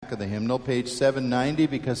back of the hymnal, page 790,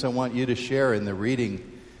 because I want you to share in the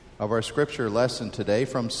reading of our scripture lesson today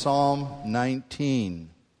from Psalm 19.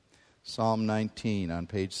 Psalm 19 on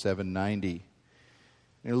page 790.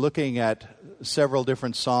 You're looking at several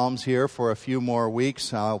different psalms here for a few more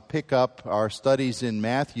weeks. I'll pick up our studies in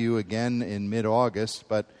Matthew again in mid-August,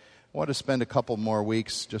 but I want to spend a couple more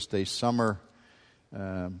weeks, just a summer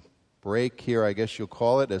break here, I guess you'll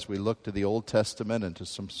call it, as we look to the Old Testament and to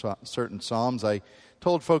some certain psalms. I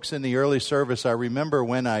told folks in the early service, I remember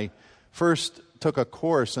when I first took a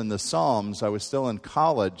course in the Psalms. I was still in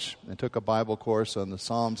college. I took a Bible course on the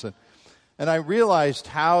Psalms, and I realized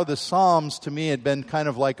how the Psalms to me had been kind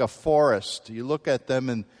of like a forest. You look at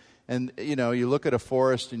them and you know, you look at a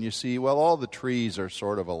forest and you see, well, all the trees are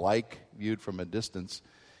sort of alike viewed from a distance.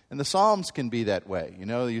 And the Psalms can be that way. You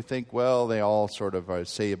know, you think, well, they all sort of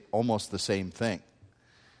say almost the same thing.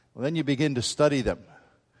 Well, then you begin to study them.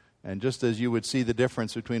 And just as you would see the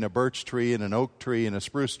difference between a birch tree and an oak tree and a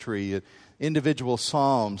spruce tree, individual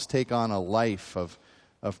psalms take on a life of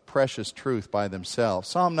precious truth by themselves.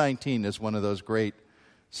 Psalm 19 is one of those great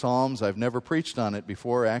psalms. I've never preached on it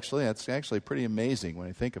before, actually. That's actually pretty amazing when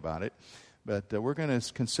you think about it. But we're going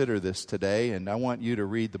to consider this today, and I want you to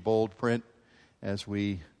read the bold print as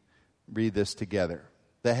we read this together.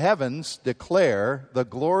 The heavens declare the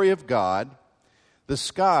glory of God. The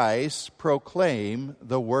skies proclaim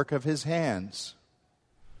the work of his hands.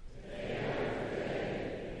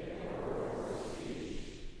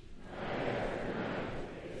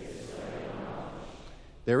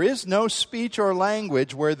 There is no speech or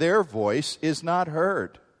language where their voice is not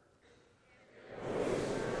heard.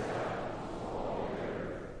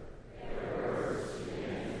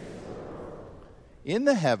 In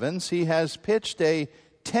the heavens he has pitched a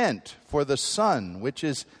tent for the sun, which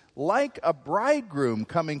is like a bridegroom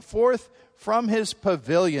coming forth from his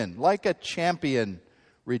pavilion, like a champion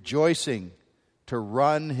rejoicing to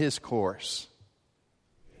run his course.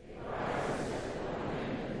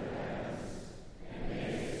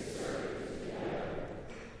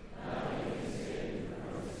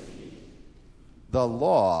 The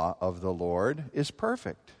law of the Lord is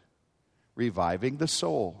perfect, reviving the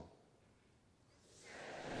soul.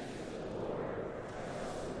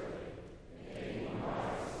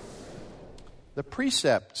 The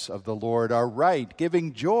precepts of the Lord are right,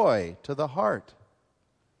 giving joy to the heart.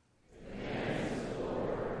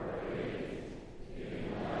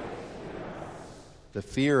 The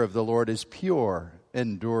fear of the Lord is pure,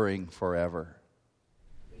 enduring forever.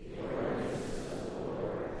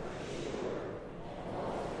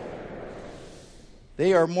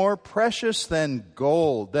 They are more precious than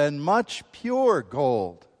gold, than much pure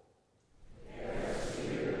gold.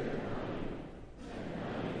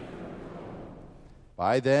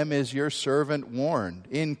 By them is your servant warned.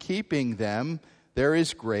 In keeping them, there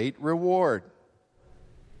is great reward.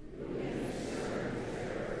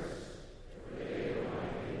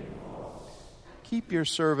 Keep your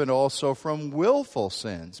servant also from willful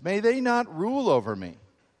sins. May they not rule over me.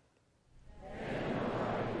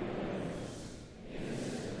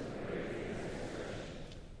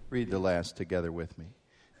 Read the last together with me.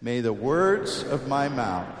 May the words of my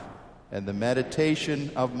mouth and the meditation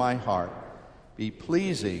of my heart be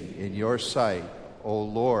pleasing in your sight, O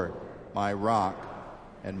Lord, my rock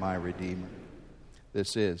and my redeemer.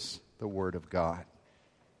 This is the word of God.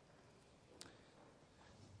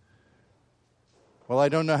 Well, I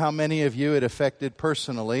don't know how many of you it affected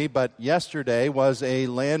personally, but yesterday was a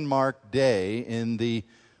landmark day in the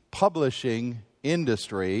publishing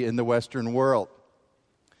industry in the Western world.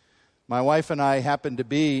 My wife and I happened to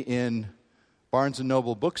be in Barnes &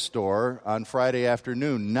 Noble bookstore on Friday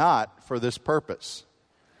afternoon, not for this purpose.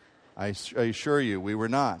 I assure you we were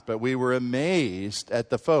not. But we were amazed at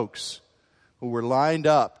the folks who were lined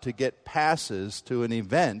up to get passes to an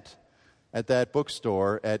event at that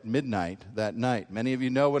bookstore at midnight that night. Many of you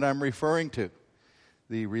know what I'm referring to.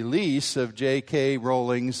 The release of J.K.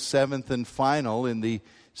 Rowling's seventh and final in the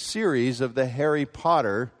series of the Harry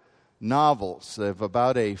Potter novels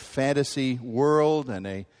about a fantasy world and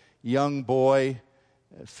a young boy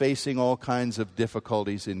facing all kinds of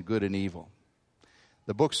difficulties in good and evil.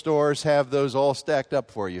 The bookstores have those all stacked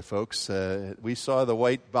up for you, folks. We saw the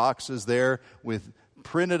white boxes there with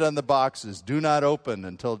printed on the boxes, do not open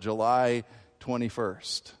until July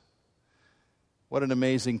 21st. What an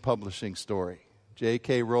amazing publishing story.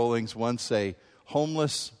 J.K. Rowling's once a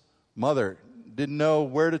homeless mother, didn't know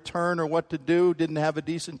where to turn or what to do, didn't have a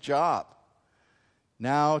decent job.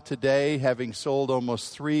 Now, today, having sold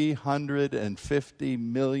almost 350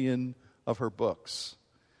 million of her books,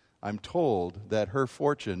 I'm told that her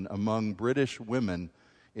fortune among British women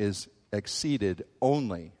is exceeded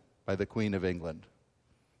only by the Queen of England,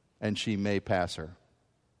 and she may pass her.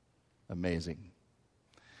 Amazing.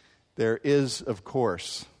 There is, of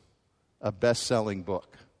course, a best-selling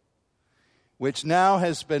book, which now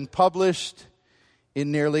has been published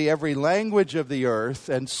in nearly every language of the earth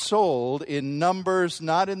and sold in numbers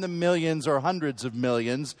not in the millions or hundreds of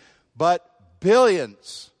millions, but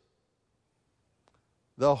billions.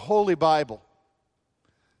 The Holy Bible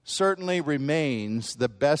certainly remains the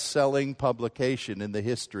best-selling publication in the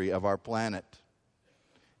history of our planet.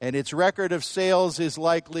 And its record of sales is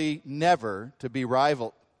likely never to be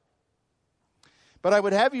rivaled. But I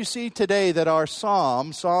would have you see today that our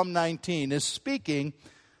Psalm 19, is speaking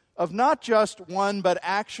of not just one, but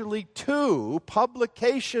actually two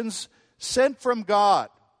publications sent from God,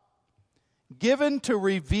 given to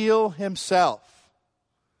reveal Himself.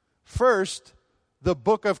 First, the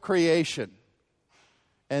book of creation,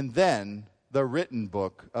 and then the written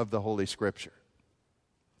book of the Holy Scripture.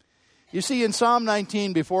 You see, in Psalm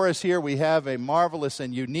 19 before us here, we have a marvelous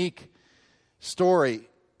and unique story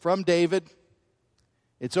from David.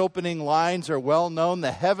 Its opening lines are well known.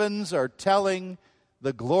 The heavens are telling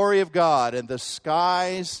the glory of God, and the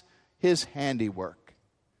skies His handiwork.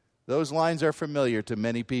 Those lines are familiar to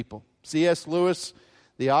many people. C.S. Lewis,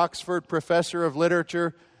 the Oxford professor of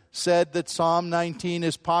literature, said that Psalm 19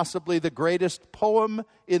 is possibly the greatest poem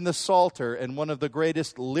in the Psalter and one of the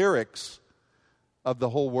greatest lyrics of the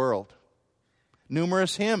whole world.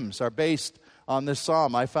 Numerous hymns are based on this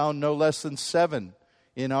psalm. I found no less than 7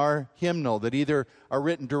 in our hymnal that either are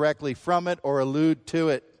written directly from it or allude to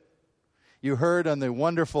it. You heard on the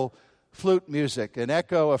wonderful flute music an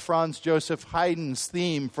echo of Franz Joseph Haydn's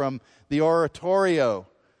theme from the Oratorio,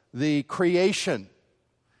 the Creation,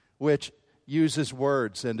 which uses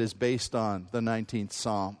words and is based on the 19th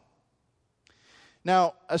Psalm.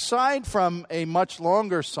 Now, aside from a much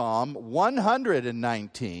longer Psalm,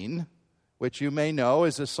 119, which you may know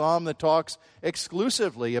is a psalm that talks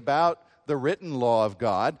exclusively about the written law of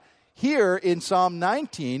God, here in Psalm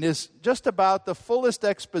 19 is just about the fullest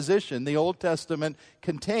exposition the Old Testament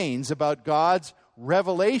contains about God's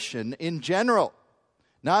revelation in general.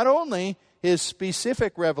 Not only His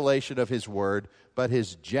specific revelation of His Word, but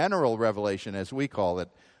His general revelation, as we call it,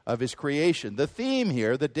 of His creation. The theme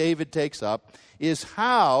here that David takes up is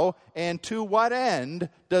how and to what end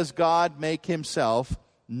does God make Himself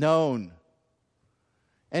known?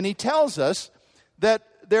 And he tells us that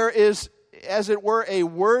there is, as it were, a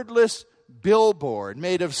wordless billboard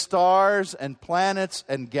made of stars and planets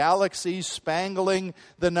and galaxies spangling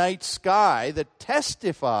the night sky that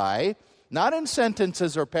testify, not in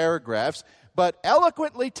sentences or paragraphs, but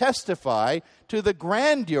eloquently testify to the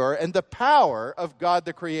grandeur and the power of God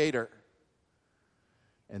the Creator.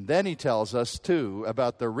 And then he tells us, too,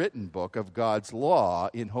 about the written book of God's law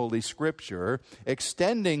in Holy Scripture,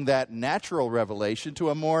 extending that natural revelation to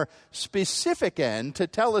a more specific end to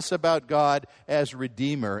tell us about God as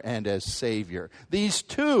Redeemer and as Savior. These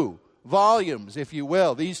two volumes, if you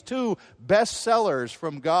will, these two bestsellers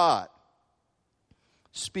from God,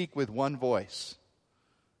 speak with one voice,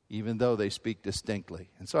 even though they speak distinctly.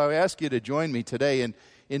 And so I ask you to join me today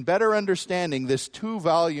in better understanding this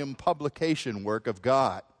 2-volume publication work of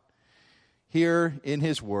God here in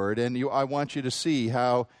His Word. And I want you to see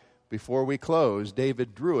how, before we close,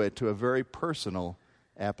 David drew it to a very personal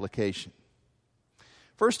application.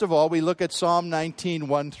 First of all, we look at Psalm 19,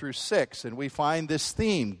 1 through 6, and we find this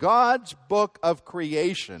theme. God's book of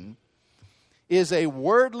creation is a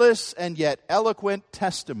wordless and yet eloquent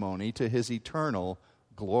testimony to His eternal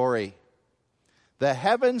glory. The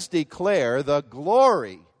heavens declare the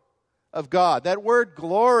glory of God. That word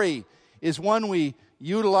glory is one we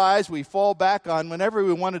utilize, we fall back on whenever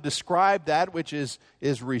we want to describe that which is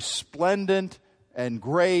resplendent and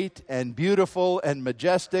great and beautiful and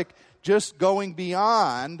majestic, just going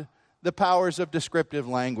beyond the powers of descriptive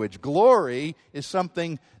language. Glory is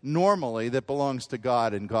something normally that belongs to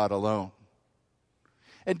God and God alone.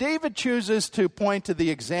 And David chooses to point to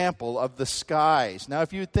the example of the skies. Now,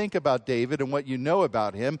 if you think about David and what you know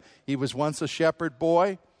about him, he was once a shepherd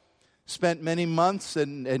boy, spent many months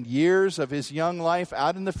and years of his young life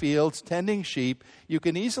out in the fields tending sheep. You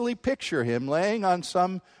can easily picture him laying on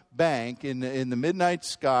some bank in the midnight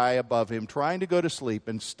sky above him, trying to go to sleep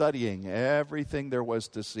and studying everything there was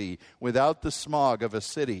to see without the smog of a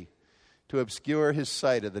city to obscure his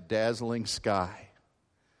sight of the dazzling sky.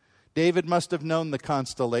 David must have known the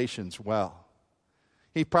constellations well.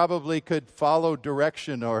 He probably could follow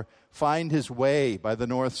direction or find his way by the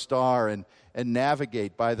North Star and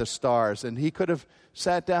navigate by the stars. And he could have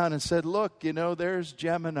sat down and said, look, there's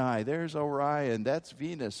Gemini, there's Orion, that's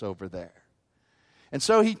Venus over there. And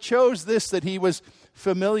so he chose this that he was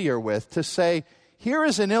familiar with to say, here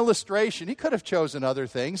is an illustration. He could have chosen other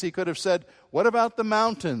things. He could have said, what about the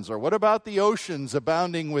mountains? Or what about the oceans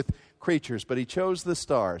abounding with creatures? But he chose the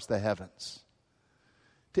stars, the heavens,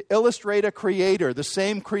 to illustrate a creator, the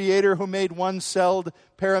same creator who made one-celled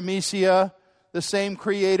paramecia, the same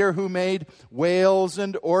creator who made whales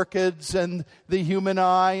and orchids and the human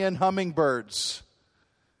eye and hummingbirds.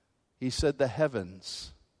 He said the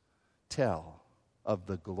heavens tell of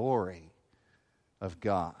the glory of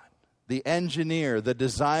God. The engineer, the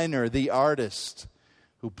designer, the artist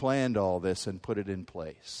who planned all this and put it in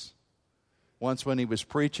place. Once when he was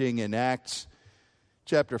preaching in Acts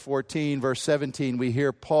chapter 14, verse 17, we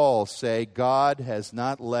hear Paul say, God has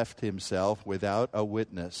not left himself without a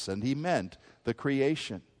witness. And he meant the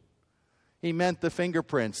creation. He meant the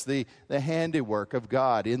fingerprints, the handiwork of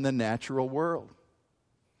God in the natural world.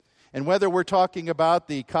 And whether we're talking about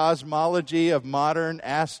the cosmology of modern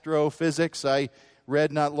astrophysics, I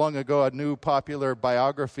read not long ago a new popular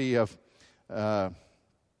biography of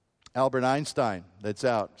Albert Einstein that's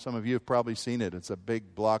out. Some of you have probably seen it. It's a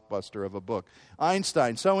big blockbuster of a book.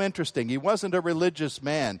 Einstein, so interesting. He wasn't a religious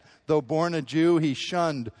man. Though born a Jew, he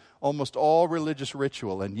shunned almost all religious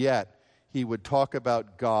ritual, and yet he would talk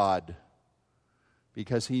about God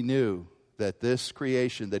because he knew that this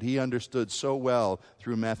creation that he understood so well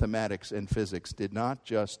through mathematics and physics did not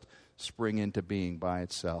just spring into being by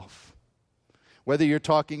itself. Whether you're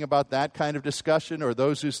talking about that kind of discussion or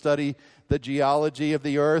those who study the geology of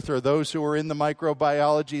the earth or those who are in the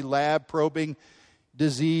microbiology lab probing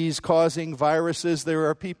disease-causing viruses, there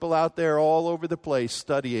are people out there all over the place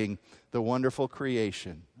studying the wonderful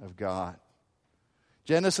creation of God.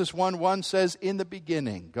 Genesis 1:1 says, in the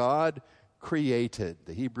beginning, God created.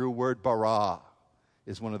 The Hebrew word bara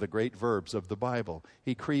is one of the great verbs of the Bible.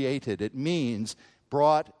 He created. It means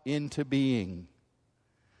brought into being.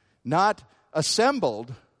 Not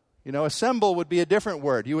assembled. You know, assemble would be a different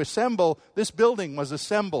word. You assemble, this building was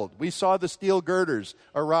assembled. We saw the steel girders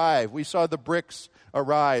arrive. We saw the bricks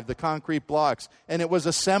arrive, the concrete blocks, and it was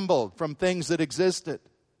assembled from things that existed.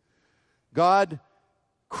 God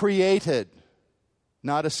created,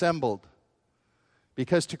 not assembled.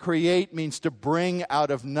 Because to create means to bring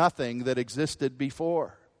out of nothing that existed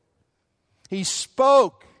before. He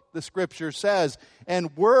spoke, the Scripture says,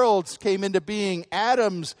 and worlds came into being.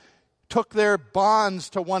 Atoms took their bonds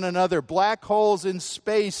to one another. Black holes in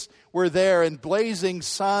space were there, and blazing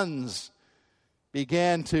suns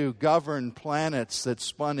began to govern planets that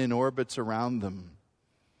spun in orbits around them.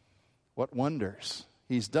 What wonders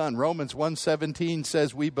He's done. Romans 1:17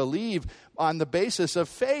 says we believe on the basis of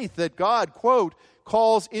faith that God, quote,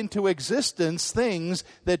 calls into existence things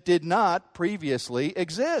that did not previously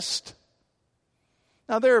exist.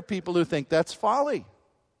 Now, there are people who think that's folly.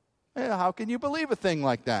 How can you believe a thing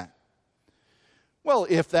like that? Well,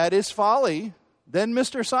 if that is folly, then,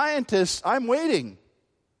 Mr. Scientist, I'm waiting.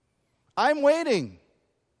 I'm waiting.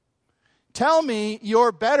 Tell me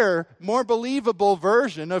your better, more believable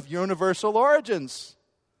version of universal origins.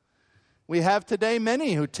 We have today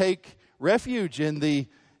many who take refuge in the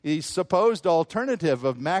supposed alternative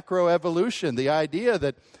of macroevolution, the idea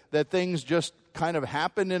that things just kind of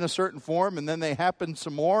happened in a certain form and then they happened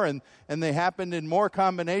some more and they happened in more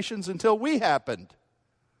combinations until we happened.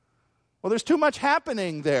 Well, there's too much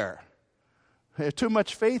happening there. There's too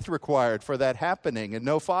much faith required for that happening and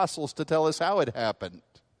no fossils to tell us how it happened.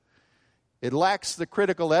 It lacks the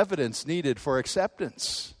critical evidence needed for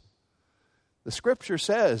acceptance. The Scripture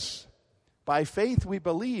says, by faith we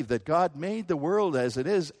believe that God made the world as it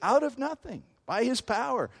is out of nothing, by His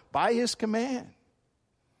power, by His command.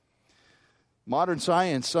 Modern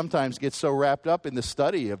science sometimes gets so wrapped up in the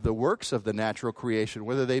study of the works of the natural creation,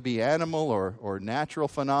 whether they be animal or natural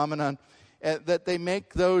phenomenon, that they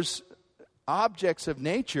make those objects of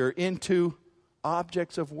nature into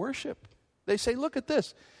objects of worship. They say, look at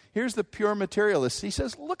this. Here's the pure materialist. He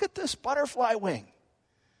says, look at this butterfly wing.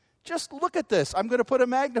 Just look at this. I'm going to put a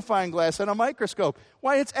magnifying glass and a microscope.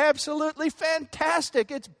 Why, it's absolutely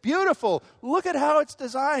fantastic. It's beautiful. Look at how it's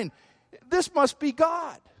designed. This must be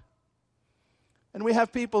God. And we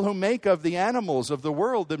have people who make of the animals of the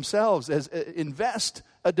world themselves as invest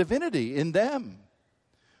a divinity in them.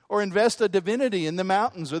 Or invest a divinity in the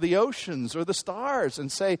mountains or the oceans or the stars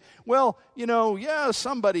and say, well,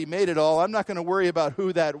 somebody made it all. I'm not going to worry about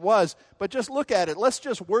who that was. But just look at it. Let's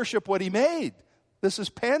just worship what He made. This is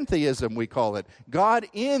pantheism, we call it. God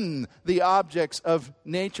in the objects of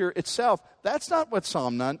nature itself. That's not what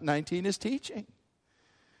Psalm 19 is teaching.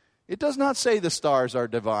 It does not say the stars are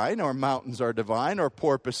divine or mountains are divine or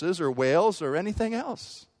porpoises or whales or anything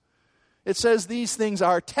else. It says these things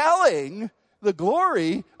are telling the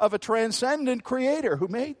glory of a transcendent Creator who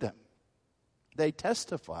made them. They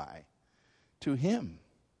testify to Him.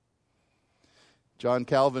 John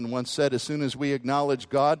Calvin once said, as soon as we acknowledge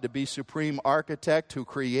God to be supreme architect who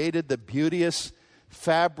created the beauteous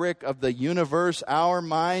fabric of the universe, our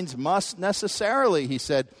minds must necessarily, he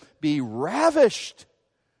said, be ravished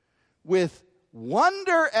with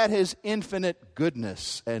wonder at His infinite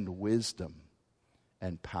goodness and wisdom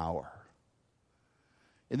and power.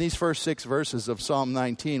 In these first 6 verses of Psalm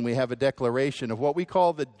 19, we have a declaration of what we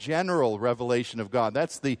call the general revelation of God.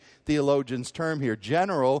 That's the theologian's term here,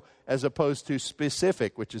 general as opposed to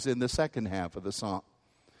specific, which is in the second half of the psalm.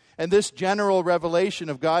 And this general revelation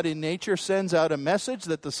of God in nature sends out a message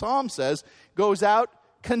that the psalm says goes out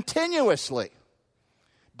continuously.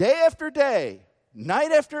 Day after day,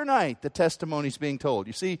 night after night, the testimony's being told.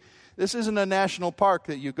 You see, this isn't a national park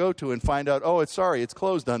that you go to and find out, oh, it's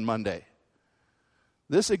closed on Monday.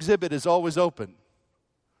 This exhibit is always open.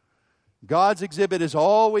 God's exhibit is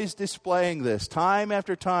always displaying this, time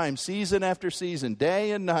after time, season after season,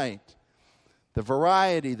 day and night. The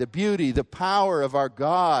variety, the beauty, the power of our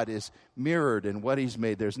God is mirrored in what He's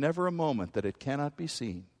made. There's never a moment that it cannot be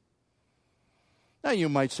seen. Now, you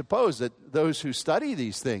might suppose that those who study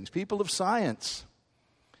these things, people of science,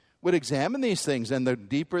 would examine these things, and the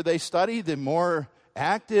deeper they study, the more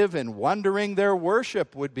active and wondering their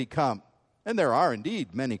worship would become. And there are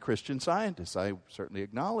indeed many Christian scientists. I certainly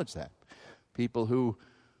acknowledge that. People who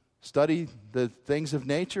study the things of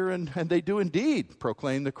nature and they do indeed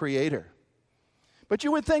proclaim the Creator. But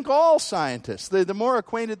you would think all scientists, the more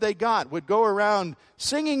acquainted they got, would go around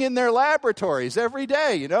singing in their laboratories every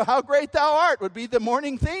day. You know, how great thou art would be the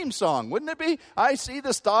morning theme song, wouldn't it be? I see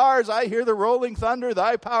the stars, I hear the rolling thunder,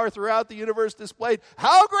 thy power throughout the universe displayed.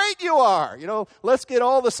 How great you are! You know, let's get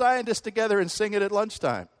all the scientists together and sing it at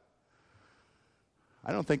lunchtime.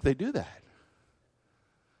 I don't think they do that.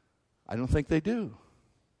 I don't think they do.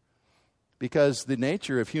 Because the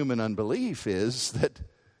nature of human unbelief is that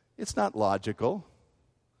it's not logical.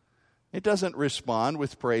 It doesn't respond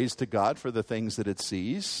with praise to God for the things that it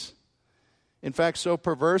sees. In fact, so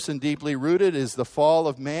perverse and deeply rooted is the fall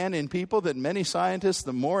of man in people that many scientists,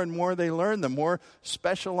 the more and more they learn, the more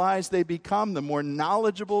specialized they become, the more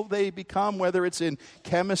knowledgeable they become, whether it's in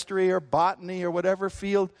chemistry or botany or whatever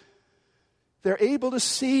field. They're able to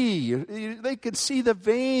see. They can see the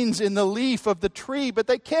veins in the leaf of the tree, but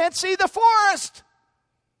they can't see the forest.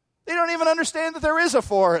 They don't even understand that there is a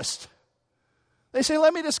forest. They say,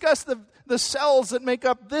 let me discuss the cells that make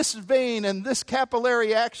up this vein and this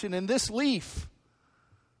capillary action in this leaf.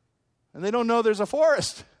 And they don't know there's a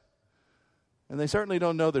forest. And they certainly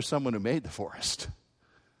don't know there's someone who made the forest.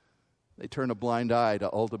 They turn a blind eye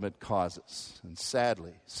to ultimate causes. And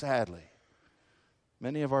sadly,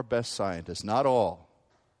 many of our best scientists, not all,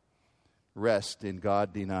 rest in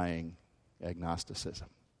God-denying agnosticism.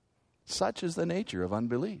 Such is the nature of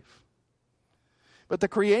unbelief. But the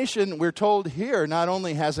creation, we're told here, not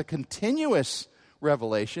only has a continuous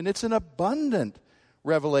revelation, it's an abundant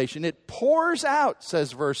revelation. It pours out,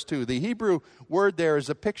 says verse 2. The Hebrew word there is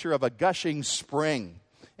a picture of a gushing spring,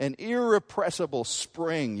 an irrepressible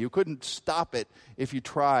spring. You couldn't stop it if you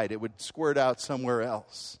tried. It would squirt out somewhere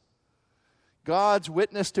else. God's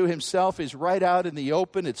witness to Himself is right out in the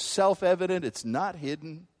open. It's self-evident. It's not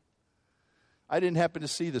hidden. I didn't happen to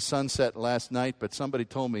see the sunset last night, but somebody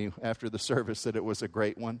told me after the service that it was a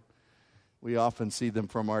great one. We often see them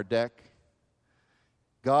from our deck.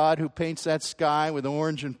 God who paints that sky with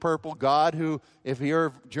orange and purple. God who, if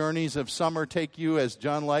your journeys of summer take you, as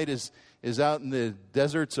John Light is out in the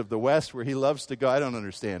deserts of the West where he loves to go. I don't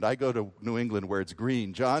understand. I go to New England where it's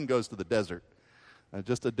green. John goes to the desert.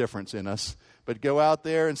 Just a difference in us. But go out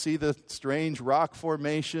there and see the strange rock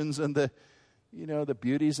formations and the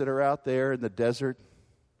beauties that are out there in the desert,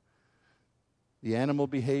 the animal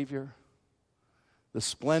behavior, the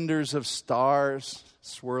splendors of stars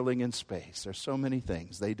swirling in space. There's so many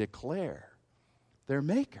things. They declare their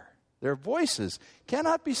Maker. Their voices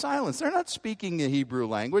cannot be silenced. They're not speaking the Hebrew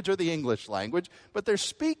language or the English language, but they're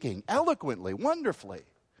speaking eloquently, wonderfully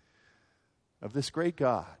of this great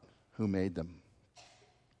God who made them.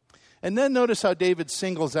 And then notice how David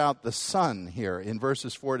singles out the sun here in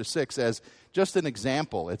verses 4 to 6 as just an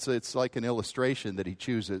example. It's like an illustration that he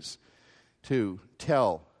chooses to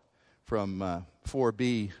tell from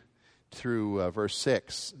 4b through verse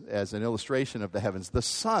 6 as an illustration of the heavens. The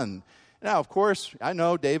sun. Now, of course, I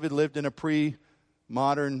know David lived in a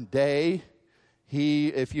pre-modern day.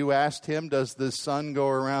 If you asked him, does the sun go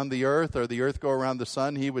around the earth or the earth go around the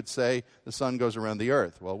sun, he would say the sun goes around the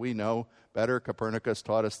earth. Well, we know better. Copernicus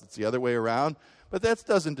taught us it's the other way around. But that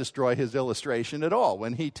doesn't destroy his illustration at all.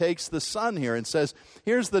 When he takes the sun here and says,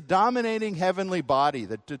 here's the dominating heavenly body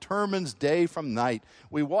that determines day from night.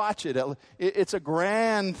 We watch it. It's a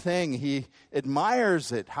grand thing. He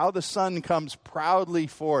admires it, how the sun comes proudly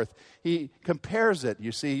forth. He compares it.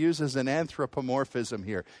 You see, he uses an anthropomorphism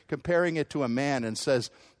here, comparing it to a man and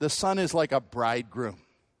says, the sun is like a bridegroom,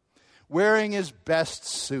 wearing his best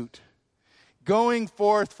suit, going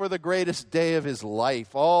forth for the greatest day of his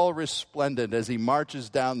life, all resplendent as he marches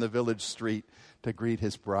down the village street to greet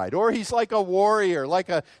his bride. Or he's like a warrior, like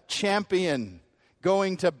a champion,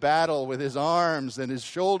 going to battle with his arms and his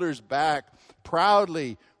shoulders back,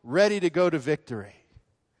 proudly ready to go to victory.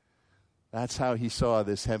 That's how he saw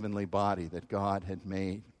this heavenly body that God had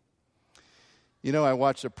made. You know, I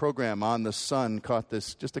watched a program on the sun, caught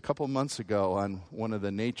this just a couple months ago on one of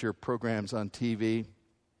the nature programs on TV.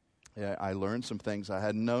 I learned some things I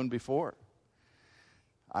hadn't known before.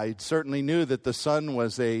 I certainly knew that the sun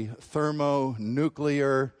was a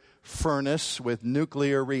thermonuclear furnace with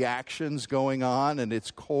nuclear reactions going on, and its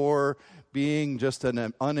core being just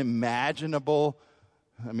an unimaginable,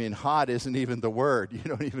 hot isn't even the word. You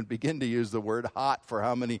don't even begin to use the word hot for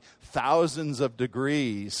how many thousands of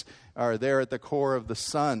degrees are there at the core of the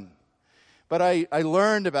sun. But I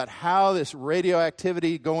learned about how this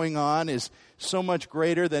radioactivity going on is so much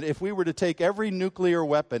greater that if we were to take every nuclear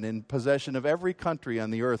weapon in possession of every country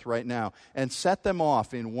on the earth right now and set them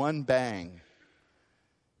off in one bang,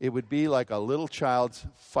 it would be like a little child's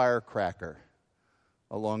firecracker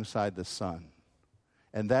alongside the sun.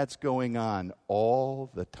 And that's going on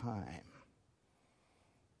all the time.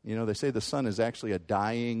 You know, they say the sun is actually a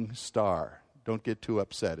dying star. Don't get too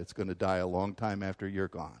upset. It's going to die a long time after you're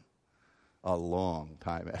gone. A long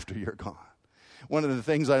time after you're gone. One of the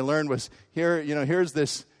things I learned was here's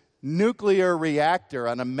this nuclear reactor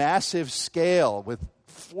on a massive scale with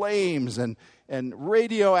flames and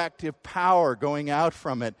radioactive power going out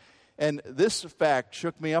from it. And this fact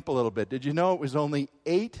shook me up a little bit. Did you know it was only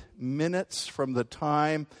 8 minutes from the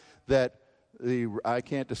time that I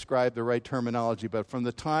can't describe the right terminology, but from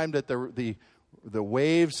the time that the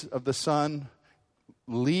waves of the sun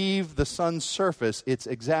leave the sun's surface, it's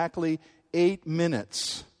exactly 8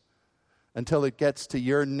 minutes until it gets to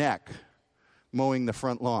your neck mowing the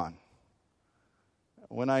front lawn.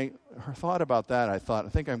 When I thought about that, I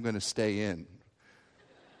think I'm going to stay in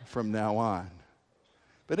from now on.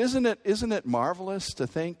 But isn't it marvelous to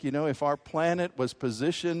think, if our planet was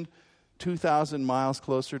positioned 2,000 miles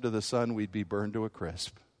closer to the sun, we'd be burned to a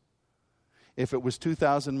crisp. If it was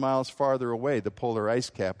 2,000 miles farther away, the polar ice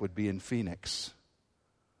cap would be in Phoenix.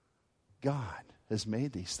 God has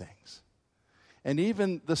made these things. And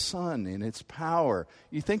even the sun in its power.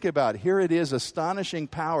 You think about it, here it is, astonishing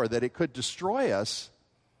power that it could destroy us,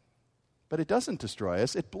 but it doesn't destroy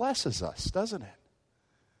us. It blesses us, doesn't it?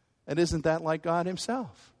 And isn't that like God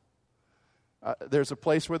himself? There's a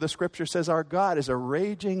place where the scripture says our God is a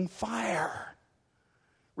raging fire,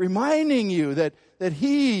 reminding you that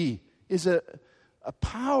he is a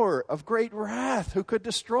power of great wrath who could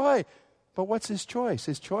destroy. But what's his choice?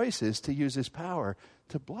 His choice is to use his power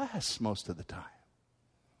to bless most of the time.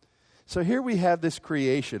 So here we have this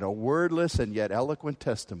creation, a wordless and yet eloquent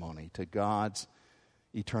testimony to God's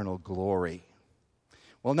eternal glory.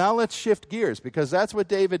 Well, now let's shift gears, because that's what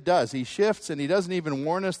David does. He shifts, and he doesn't even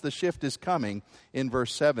warn us the shift is coming in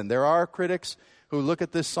verse 7. There are critics who look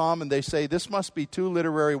at this psalm and they say, this must be two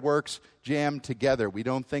literary works jammed together. We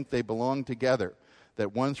don't think they belong together,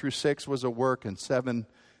 that 1 through 6 was a work and 7.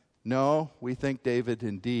 No, we think David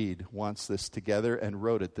indeed wants this together and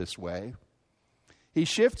wrote it this way. He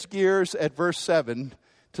shifts gears at verse 7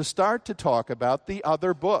 to start to talk about the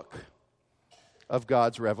other book of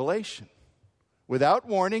God's revelation. Without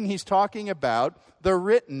warning, he's talking about the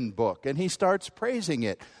written book, and he starts praising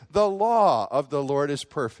it. The law of the Lord is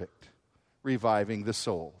perfect, reviving the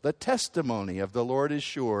soul. The testimony of the Lord is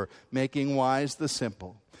sure, making wise the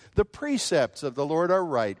simple. The precepts of the Lord are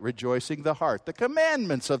right, rejoicing the heart. The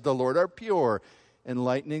commandments of the Lord are pure,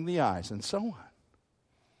 enlightening the eyes, and so on.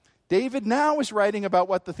 David now is writing about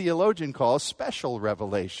what the theologian calls special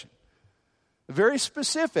revelation. A very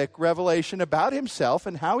specific revelation about himself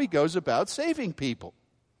and how he goes about saving people.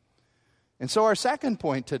 And so our second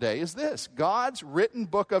point today is this: God's written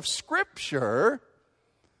book of Scripture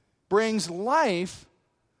brings life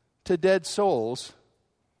to dead souls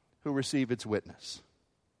who receive its witness.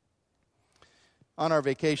 On our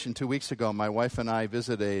vacation 2 weeks ago, my wife and I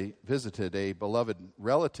visited a beloved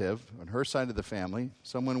relative on her side of the family,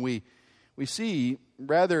 someone we see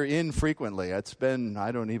rather infrequently. It's been,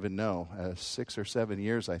 I don't even know, 6 or 7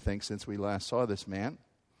 years, I think, since we last saw this man.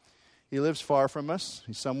 He lives far from us.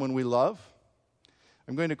 He's someone we love.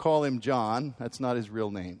 I'm going to call him John. That's not his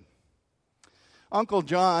real name. Uncle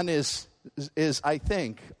John is I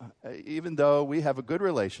think, even though we have a good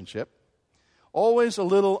relationship, always a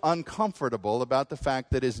little uncomfortable about the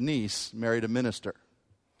fact that his niece married a minister.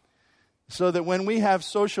 So that when we have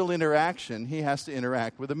social interaction, he has to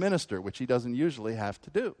interact with a minister, which he doesn't usually have to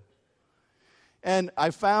do. And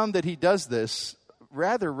I found that he does this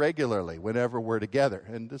rather regularly whenever we're together.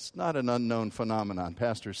 And it's not an unknown phenomenon.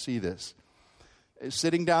 Pastors see this.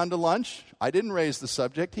 Sitting down to lunch, I didn't raise the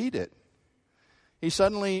subject, he did. He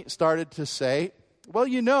suddenly started to say, well,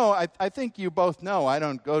 you know, I think you both know I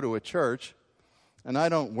don't go to a church, and I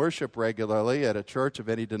don't worship regularly at a church of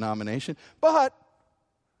any denomination, but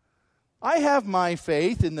I have my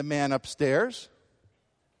faith in the man upstairs,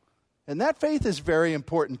 and that faith is very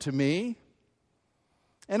important to me,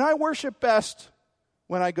 and I worship best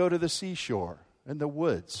when I go to the seashore and the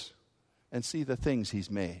woods and see the things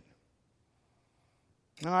he's made.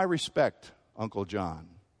 Now, I respect Uncle John.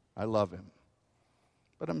 I love him.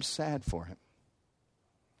 But I'm sad for him.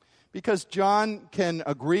 Because John can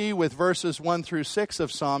agree with verses 1 through 6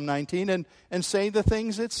 of Psalm 19 and say the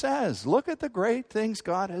things it says. Look at the great things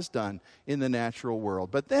God has done in the natural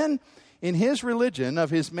world. But then, in his religion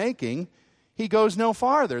of his making, he goes no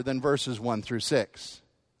farther than verses 1 through 6.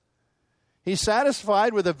 He's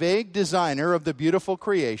satisfied with a vague designer of the beautiful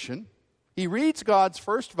creation. He reads God's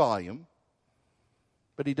first volume,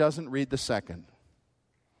 but he doesn't read the second.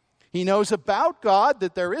 He knows about God,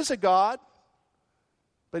 that there is a God,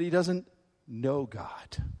 but he doesn't know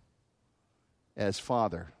God as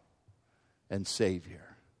Father and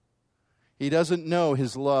Savior. He doesn't know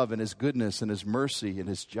his love and his goodness and his mercy and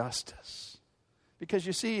his justice. Because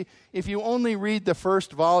you see, if you only read the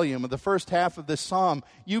first volume of the first half of this psalm,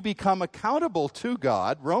 you become accountable to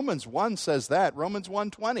God. Romans 1 says that. Romans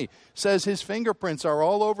 1:20 says his fingerprints are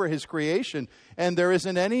all over his creation, and there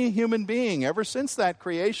isn't any human being ever since that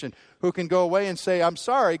creation who can go away and say, I'm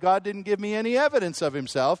sorry, God didn't give me any evidence of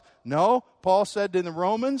himself. No, Paul said in the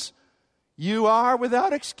Romans, you are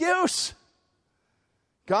without excuse.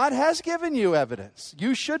 God has given you evidence.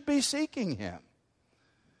 You should be seeking him.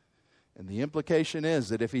 And the implication is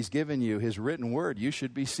that if he's given you his written word, you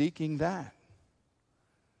should be seeking that.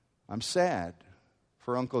 I'm sad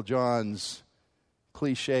for Uncle John's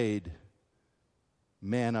cliched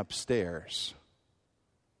man upstairs.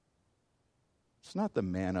 It's not the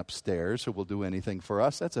man upstairs who will do anything for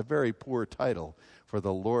us. That's a very poor title for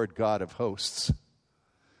the Lord God of hosts.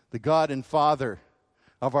 The God and Father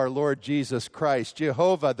of our Lord Jesus Christ,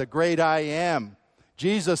 Jehovah, the great I am,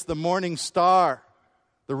 Jesus, the morning star,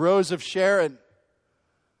 the rose of Sharon,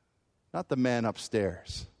 not the man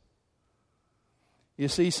upstairs. You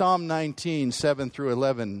see, Psalm 19, 7 through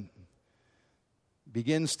 11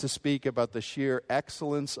 begins to speak about the sheer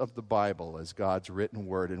excellence of the Bible as God's written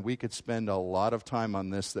word. And we could spend a lot of time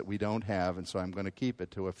on this that we don't have, and so I'm going to keep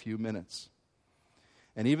it to a few minutes.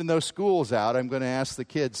 And even though school's out, I'm going to ask the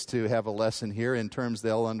kids to have a lesson here in terms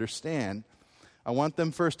they'll understand. I want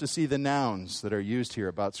them first to see the nouns that are used here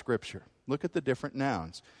about Scripture. Look at the different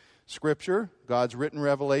nouns. Scripture, God's written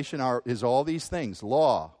revelation, is all these things: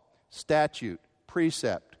 law, statute,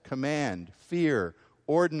 precept, command, fear,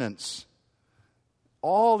 ordinance.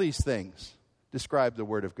 All these things describe the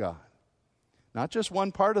Word of God. Not just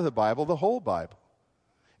one part of the Bible, the whole Bible.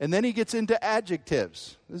 And then he gets into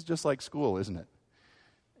adjectives. This is just like school, isn't it?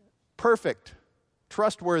 Perfect,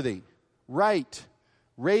 trustworthy, right,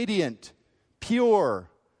 radiant, pure,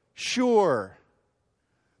 sure.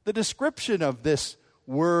 The description of this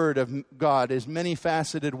word of God is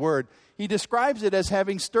many-faceted word. He describes it as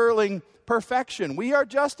having sterling perfection. We are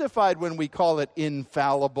justified when we call it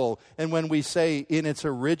infallible and when we say in its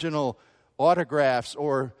original autographs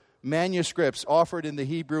or manuscripts offered in the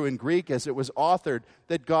Hebrew and Greek as it was authored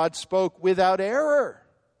that God spoke without error.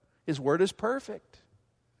 His word is perfect.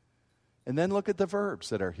 And then look at the verbs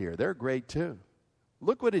that are here. They're great too.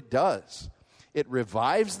 Look what it does. It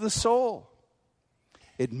revives the soul.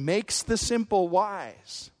 It makes the simple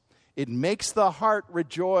wise. It makes the heart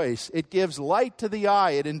rejoice. It gives light to the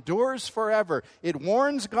eye. It endures forever. It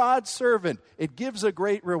warns God's servant. It gives a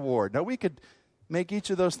great reward. Now, we could make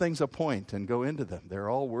each of those things a point and go into them.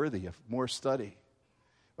 They're all worthy of more study.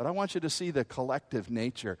 But I want you to see the collective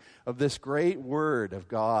nature of this great word of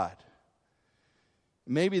God.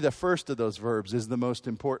 Maybe the first of those verbs is the most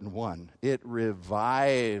important one. It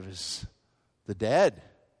revives the dead.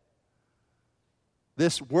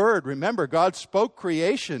 This word, remember, God spoke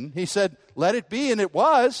creation. He said, let it be, and it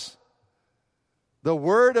was. The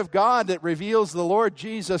word of God that reveals the Lord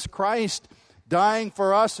Jesus Christ dying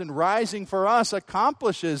for us and rising for us,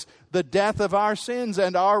 accomplishes the death of our sins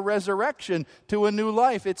and our resurrection to a new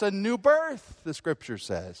life. It's a new birth, the Scripture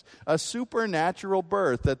says. A supernatural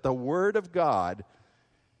birth that the Word of God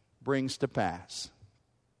brings to pass.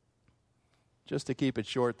 Just to keep it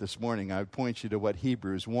short this morning, I would point you to what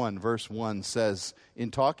Hebrews 1, verse 1 says in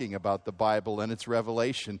talking about the Bible and its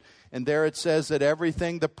revelation. And there it says that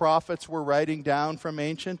everything the prophets were writing down from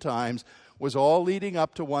ancient times was all leading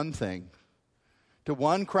up to one thing, to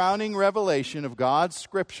one crowning revelation of God's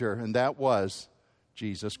Scripture, and that was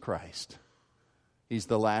Jesus Christ. He's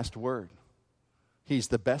the last word. He's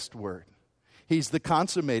the best word. He's the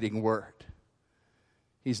consummating word.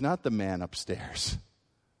 He's not the man upstairs.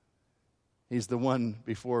 He's the one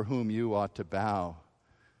before whom you ought to bow,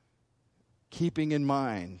 keeping in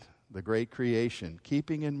mind the great creation,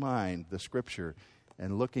 keeping in mind the Scripture,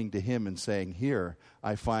 and looking to Him and saying, here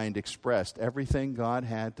I find expressed everything God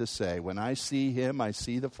had to say. When I see Him, I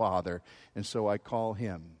see the Father, and so I call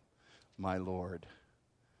Him my Lord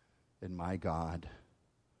and my God,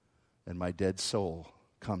 and my dead soul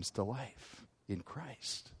comes to life in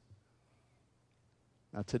Christ.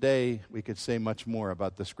 Now today, we could say much more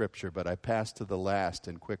about the Scripture, but I pass to the last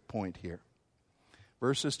and quick point here.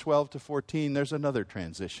 Verses 12 to 14, there's another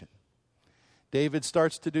transition. David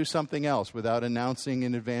starts to do something else without announcing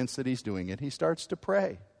in advance that he's doing it. He starts to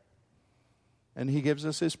pray. And he gives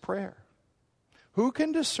us his prayer. Who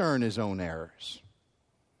can discern his own errors?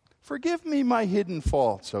 Forgive me my hidden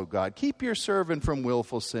faults, O God. Keep your servant from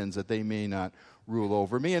willful sins, that they may not rule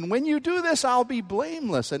over me. And when you do this, I'll be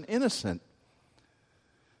blameless and innocent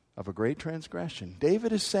of a great transgression.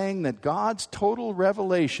 David is saying that God's total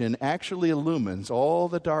revelation actually illumines all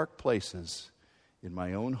the dark places in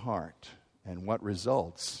my own heart, and what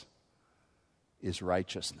results is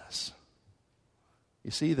righteousness.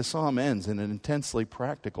 You see, the psalm ends in an intensely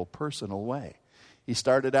practical, personal way. He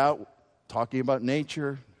started out talking about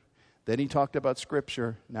nature, then he talked about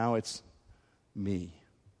Scripture, now it's me.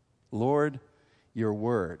 Lord, your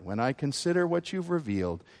word, when I consider what you've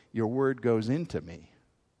revealed, your word goes into me.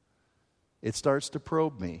 It starts to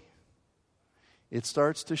probe me. It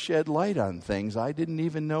starts to shed light on things I didn't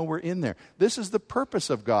even know were in there. This is the purpose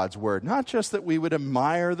of God's Word. Not just that we would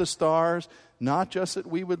admire the stars, not just that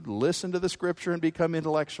we would listen to the Scripture and become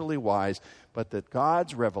intellectually wise, but that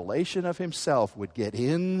God's revelation of Himself would get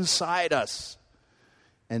inside us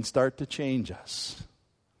and start to change us.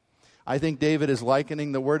 I think David is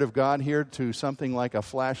likening the Word of God here to something like a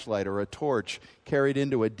flashlight or a torch carried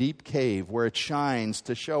into a deep cave where it shines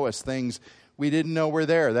to show us things we didn't know were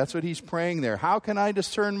there. That's what he's praying there. How can I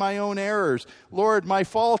discern my own errors? Lord, my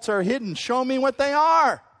faults are hidden. Show me what they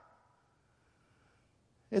are.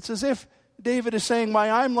 It's as if David is saying, why,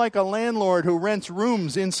 I'm like a landlord who rents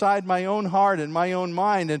rooms inside my own heart and my own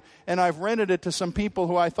mind, and I've rented it to some people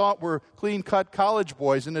who I thought were clean-cut college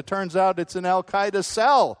boys, and it turns out it's an Al-Qaeda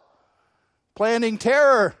cell planning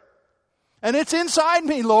terror. And it's inside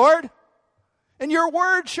me, Lord. And your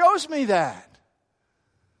word shows me that.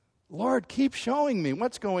 Lord, keep showing me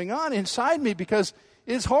what's going on inside me, because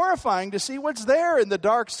it's horrifying to see what's there in the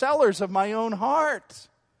dark cellars of my own heart.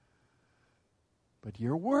 But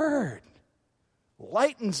your word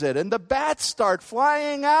lightens it, and the bats start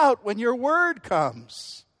flying out when your word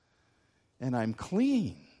comes. And I'm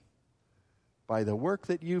clean by the work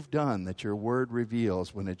that you've done, that your word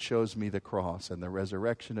reveals when it shows me the cross and the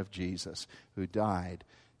resurrection of Jesus, who died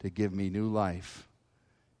to give me new life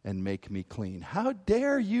and make me clean. How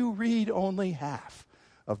dare you read only half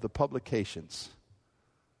of the publications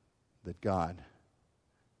that God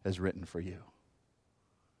has written for you?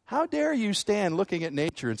 How dare you stand looking at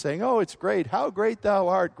nature and saying, oh, it's great, how great thou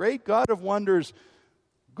art, great God of wonders.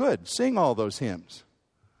 Good, sing all those hymns.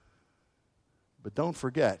 But don't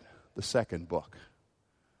forget the second book,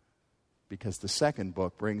 because the second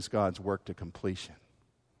book brings God's work to completion.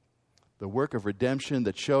 The work of redemption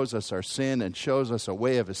that shows us our sin and shows us a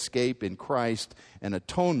way of escape in Christ, and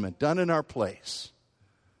atonement done in our place,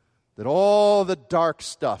 that all the dark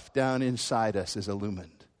stuff down inside us is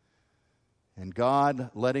illumined. And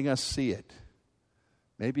God, letting us see it,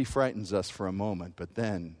 maybe frightens us for a moment, but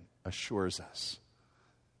then assures us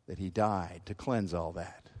that He died to cleanse all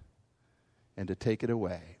that and to take it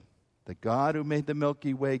away. The God who made the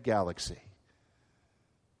Milky Way galaxy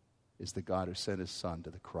is the God who sent His Son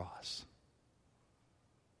to the cross.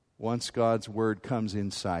 Once God's word comes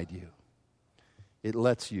inside you, it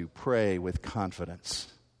lets you pray with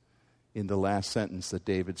confidence in the last sentence that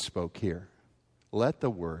David spoke here. Let the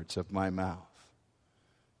words of my mouth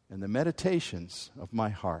and the meditations of my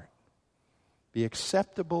heart be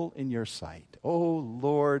acceptable in your sight, O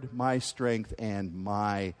Lord, my strength and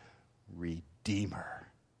my Redeemer. Redeemer.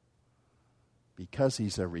 Because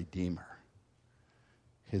He's a Redeemer,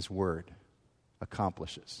 His Word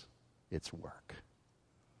accomplishes its work.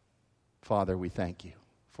 Father, we thank You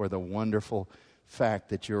for the wonderful fact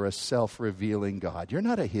that You're a self-revealing God. You're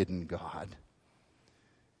not a hidden God.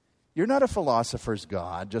 You're not a philosopher's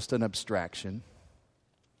God, just an abstraction.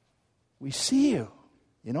 We see You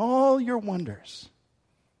in all Your wonders.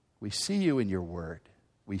 We see You in Your Word.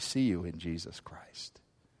 We see You in Jesus Christ.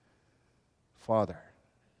 Father,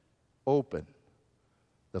 open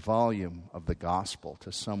the volume of the gospel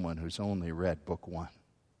to someone who's only read book 1.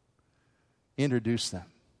 Introduce them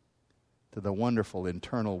to the wonderful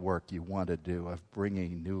internal work You want to do of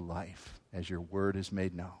bringing new life as Your Word is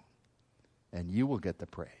made known. And You will get the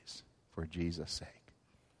praise for Jesus' sake.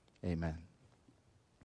 Amen.